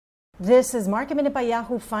This is Market Minute by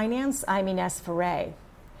Yahoo Finance. I'm Ines Ferre.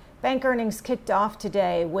 Bank earnings kicked off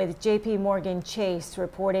today with JP Morgan Chase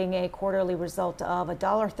reporting a quarterly result of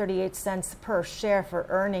 $1.38 per share for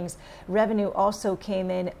earnings. Revenue also came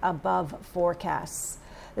in above forecasts.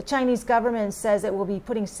 The Chinese government says it will be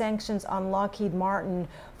putting sanctions on Lockheed Martin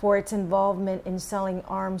for its involvement in selling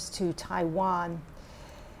arms to Taiwan.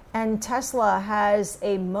 And Tesla has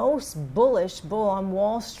a most bullish bull on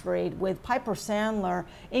Wall Street, with Piper Sandler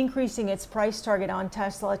increasing its price target on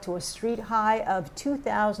Tesla to a street high of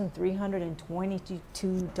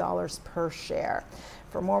 $2,322 per share.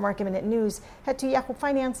 For more Market Minute news, head to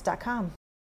yahoofinance.com.